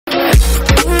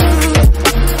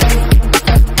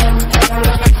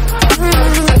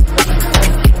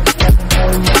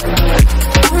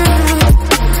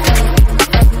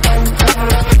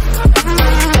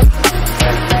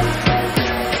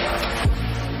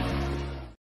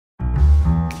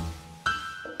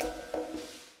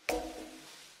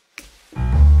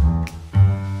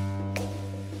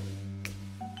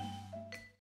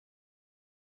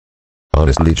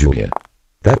honestly, Julia.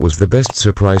 That was the best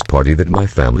surprise party that my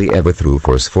family ever threw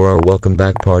for us for our welcome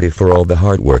back party for all the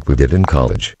hard work we did in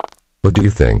college. What do you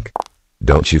think?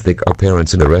 Don't you think our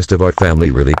parents and the rest of our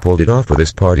family really pulled it off for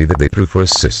this party that they threw for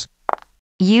us, sis?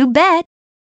 You bet.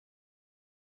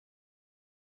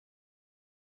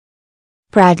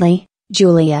 Bradley,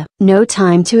 Julia, no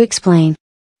time to explain.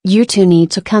 You two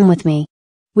need to come with me.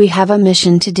 We have a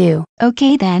mission to do.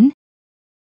 Okay then.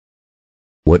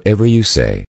 Whatever you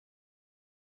say.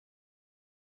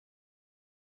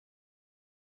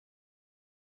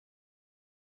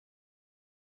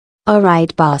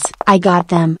 Alright boss, I got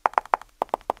them.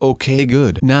 Okay,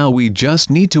 good. Now we just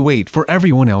need to wait for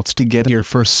everyone else to get here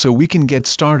first so we can get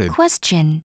started.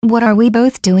 Question: what are we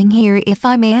both doing here, if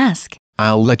I may ask?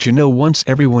 I'll let you know once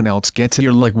everyone else gets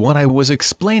here, like what I was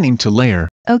explaining to Lair.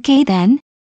 Okay then.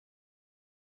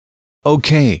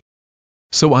 Okay.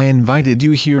 So I invited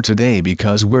you here today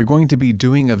because we're going to be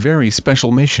doing a very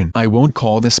special mission. I won't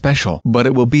call this special, but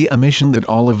it will be a mission that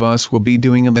all of us will be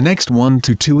doing in the next 1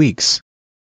 to 2 weeks.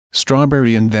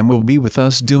 Strawberry and them will be with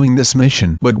us doing this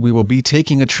mission, but we will be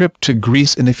taking a trip to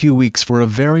Greece in a few weeks for a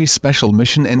very special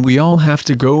mission, and we all have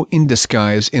to go in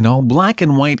disguise in all black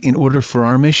and white in order for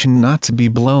our mission not to be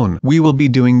blown. We will be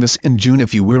doing this in June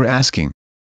if you were asking.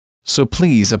 So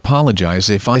please apologize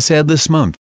if I said this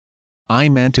month. I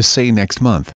meant to say next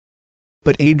month.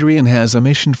 But Adrian has a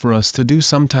mission for us to do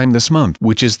sometime this month,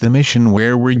 which is the mission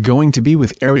where we're going to be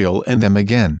with Ariel and them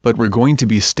again. But we're going to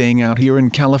be staying out here in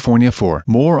California for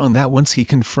more on that once he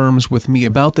confirms with me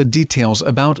about the details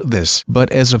about this.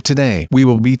 But as of today, we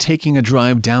will be taking a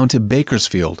drive down to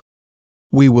Bakersfield.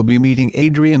 We will be meeting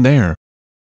Adrian there.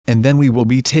 And then we will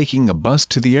be taking a bus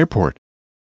to the airport.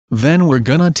 Then we're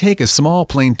gonna take a small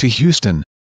plane to Houston.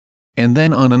 And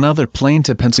then on another plane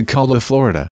to Pensacola,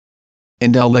 Florida.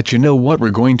 And I'll let you know what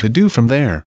we're going to do from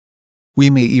there.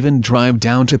 We may even drive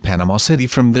down to Panama City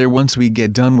from there once we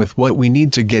get done with what we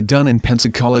need to get done in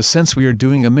Pensacola, since we are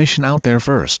doing a mission out there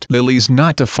first. Lily's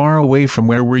not too far away from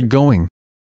where we're going.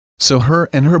 So her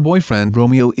and her boyfriend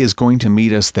Romeo is going to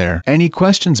meet us there. Any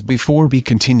questions before we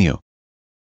continue?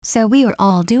 So we are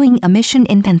all doing a mission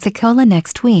in Pensacola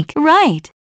next week, right?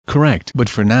 Correct, but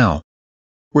for now,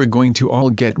 we're going to all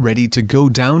get ready to go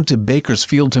down to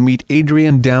Bakersfield to meet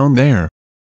Adrian down there.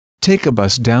 Take a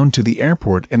bus down to the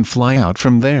airport and fly out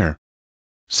from there.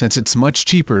 Since it's much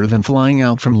cheaper than flying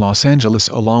out from Los Angeles,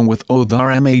 along with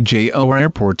other major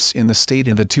airports in the state,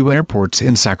 and the 2 airports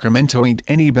in Sacramento ain't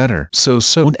any better. So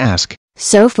don't ask.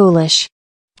 So foolish.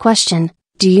 Question: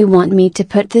 do you want me to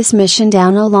put this mission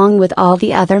down along with all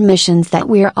the other missions that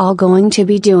we're all going to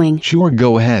be doing? Sure,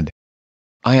 go ahead.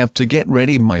 I have to get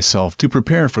ready myself to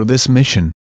prepare for this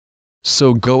mission.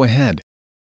 So go ahead.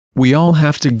 We all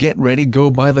have to get ready go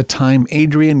by the time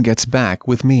Adrian gets back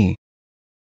with me.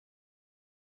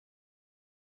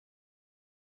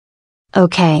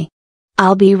 Okay.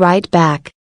 I'll be right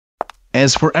back.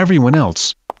 As for everyone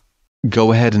else,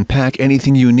 go ahead and pack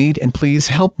anything you need, and please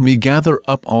help me gather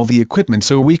up all the equipment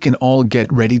so we can all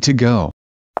get ready to go.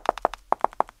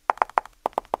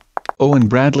 Oh, and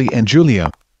Bradley and Julia,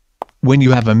 when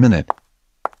you have a minute,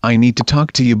 I need to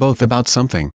talk to you both about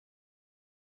something.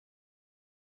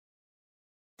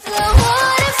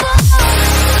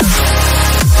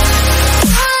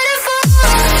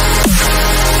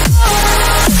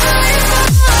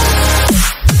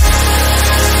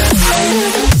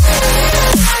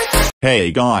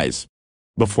 Hey guys.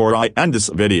 Before I end this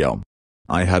video,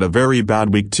 I had a very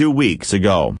bad week 2 weeks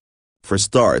ago. For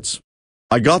starts,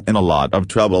 I got in a lot of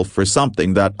trouble for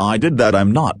something that I did that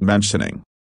I'm not mentioning,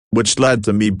 which led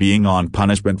to me being on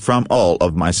punishment from all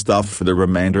of my stuff for the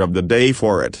remainder of the day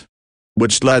for it,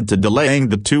 which led to delaying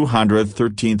the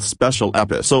 213th special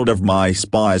episode of my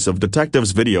Spies of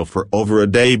Detectives video for over a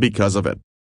day because of it.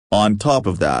 On top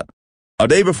of that, a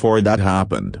day before that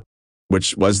happened,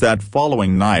 which was that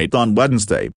following night on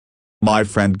Wednesday, my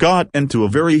friend got into a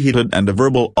very heated and a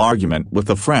verbal argument with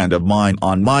a friend of mine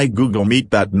on my Google Meet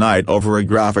that night over a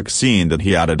graphic scene that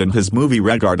he added in his movie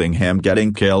regarding him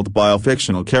getting killed by a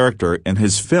fictional character in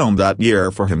his film that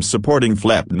year for him supporting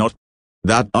Flipnote.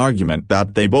 That argument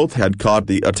that they both had caught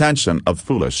the attention of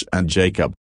Foolish and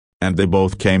Jacob, and they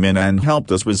both came in and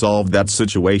helped us resolve that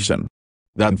situation.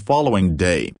 That following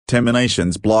day,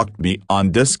 Timinations blocked me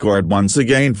on Discord once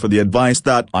again for the advice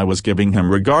that I was giving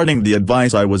him regarding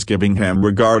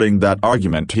that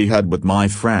argument he had with my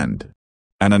friend.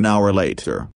 And an hour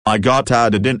later, I got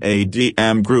added in a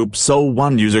DM group so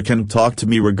one user can talk to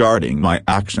me regarding my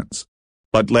actions.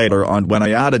 But later on, when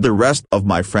I added the rest of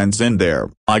my friends in there,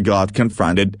 I got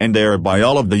confronted in there by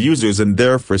all of the users in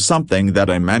there for something that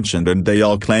I mentioned, and they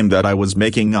all claimed that I was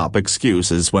making up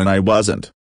excuses when I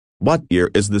wasn't. What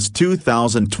year is this?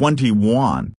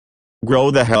 2021.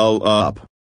 Grow the hell up.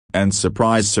 And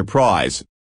surprise surprise,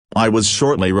 I was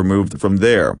shortly removed from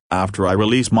there after I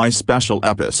released my special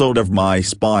episode of my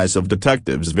Spies of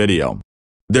Detectives video.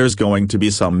 There's going to be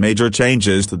some major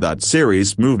changes to that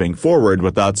series moving forward,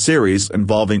 with that series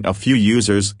involving a few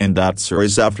users in that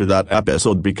series after that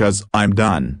episode, because I'm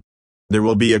done. There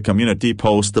will be a community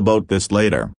post about this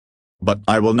later. But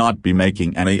I will not be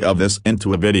making any of this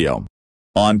into a video.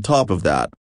 On top of that,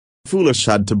 Foolish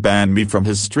had to ban me from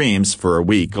his streams for a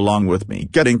week, along with me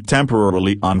getting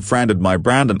temporarily unfriended by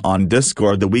Brandon on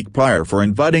Discord the week prior for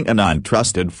inviting an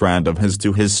untrusted friend of his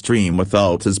to his stream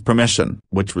without his permission,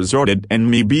 which resulted in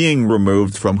me being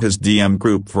removed from his DM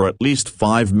group for at least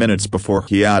 5 minutes before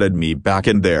he added me back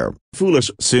in there. Foolish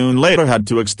soon later had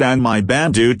to extend my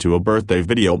ban due to a birthday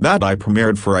video that I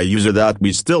premiered for a user that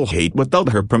we still hate without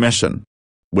her permission,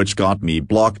 which got me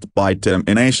blocked by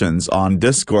Timinations on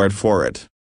Discord for it.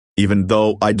 Even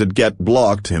though I did get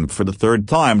blocked him for the 3rd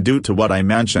time due to what I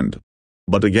mentioned.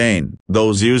 But again,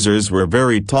 those users were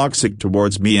very toxic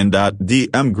towards me in that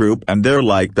DM group, and they're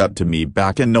like that to me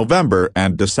back in November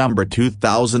and December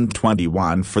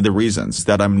 2021 for the reasons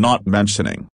that I'm not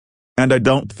mentioning. And I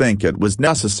don't think it was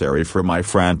necessary for my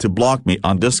friend to block me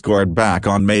on Discord back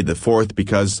on May the 4th,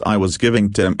 because I was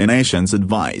giving Timinations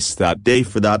advice that day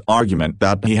for that argument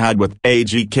that he had with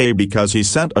AGK, because he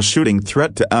sent a shooting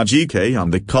threat to AGK on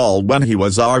the call when he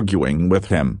was arguing with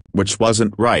him, which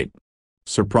wasn't right.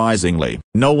 Surprisingly,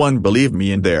 no one believed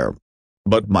me in there.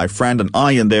 But my friend and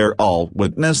I in there all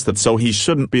witnessed it, so he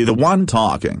shouldn't be the one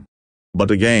talking. But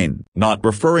again, not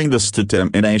referring this to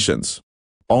Timinations.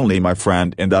 Only my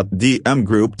friend in that DM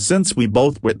group, since we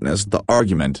both witnessed the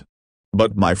argument.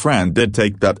 But my friend did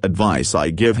take that advice I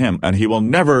give him, and he will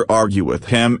never argue with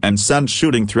him and send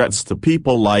shooting threats to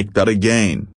people like that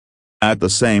again. At the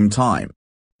same time,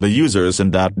 the users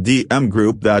in that DM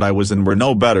group that I was in were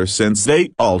no better, since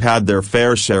they all had their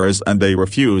fair shares and they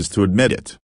refused to admit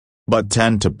it. But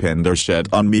tend to pin their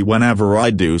shit on me whenever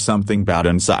I do something bad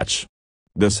and such.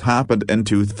 This happened in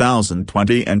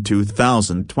 2020 and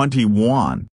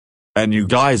 2021. And you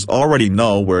guys already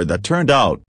know where that turned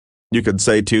out. You could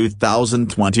say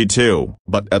 2022,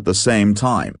 but at the same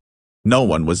time, no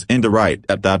one was in the right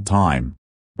at that time.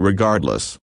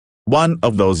 Regardless, one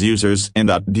of those users in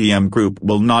that DM group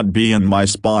will not be in my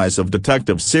Spies of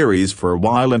Detective series for a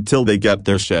while until they get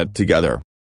their shit together.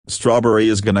 Strawberry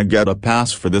is gonna get a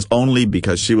pass for this only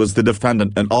because she was the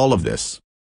defendant in all of this.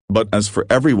 But as for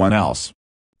everyone else,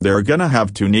 they're gonna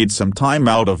have to need some time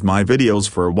out of my videos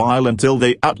for a while until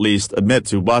they at least admit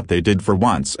to what they did for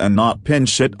once and not pin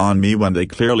shit on me when they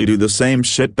clearly do the same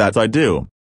shit that I do.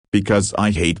 Because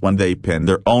I hate when they pin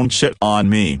their own shit on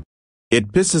me.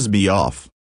 It pisses me off.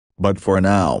 But for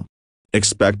now,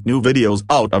 expect new videos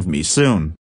out of me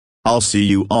soon. I'll see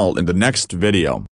you all in the next video.